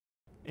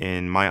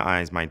In my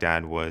eyes, my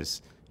dad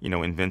was,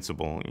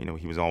 invincible.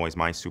 He was always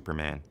my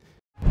Superman.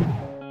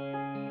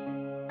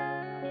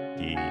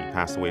 He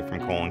passed away from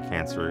colon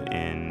cancer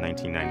in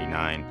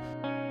 1999.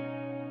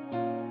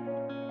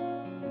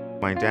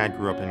 My dad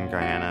grew up in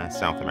Guyana,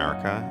 South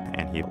America,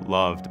 and he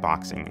loved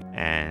boxing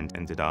and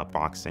ended up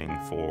boxing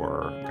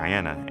for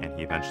Guyana, and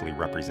he eventually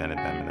represented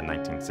them in the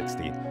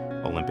 1960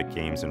 Olympic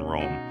Games in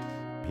Rome.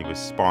 He was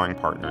sparring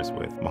partners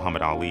with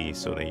Muhammad Ali,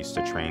 so they used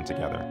to train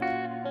together.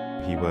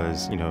 He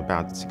was,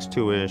 about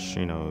 6'2"-ish,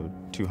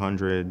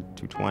 200,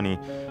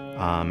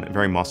 220,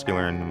 very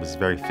muscular and was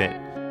very fit.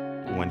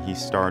 When he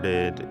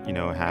started,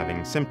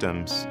 having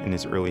symptoms in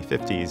his early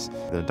 50s,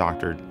 the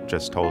doctor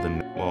just told him,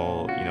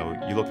 well,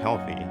 you look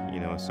healthy,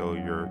 so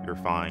you're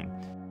fine.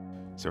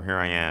 So here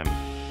I am,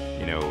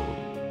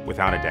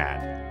 without a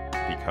dad,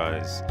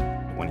 because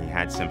when he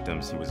had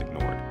symptoms, he was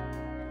ignored.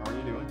 How are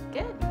you doing?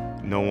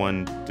 Good. No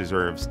one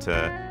deserves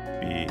to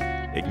be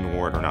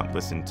ignored or not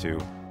listened to.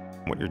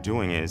 What you're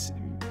doing is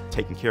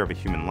taking care of a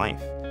human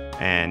life,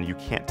 and you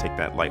can't take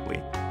that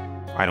lightly.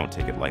 I don't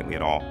take it lightly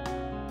at all.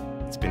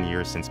 It's been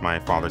years since my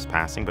father's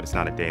passing, but it's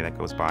not a day that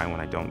goes by when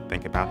I don't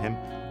think about him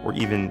or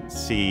even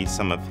see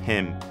some of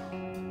him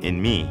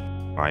in me.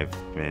 I've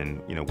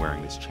been,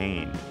 wearing this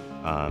chain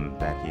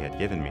that he had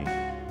given me,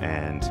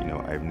 and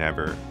I've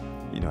never,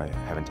 I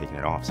haven't taken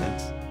it off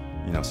since.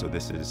 So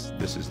this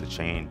is the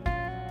chain,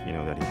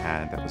 that he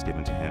had that was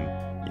given to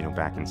him,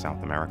 back in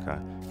South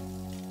America.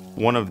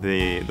 One of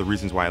the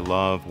reasons why I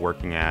love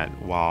working at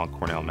Weill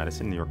Cornell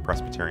Medicine, New York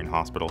Presbyterian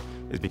Hospital,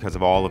 is because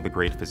of all of the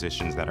great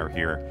physicians that are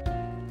here.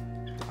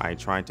 I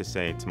tried to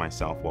say to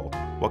myself, well,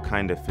 what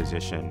kind of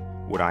physician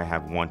would I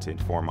have wanted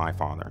for my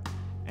father?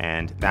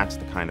 And that's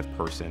the kind of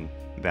person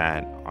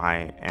that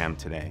I am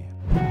today.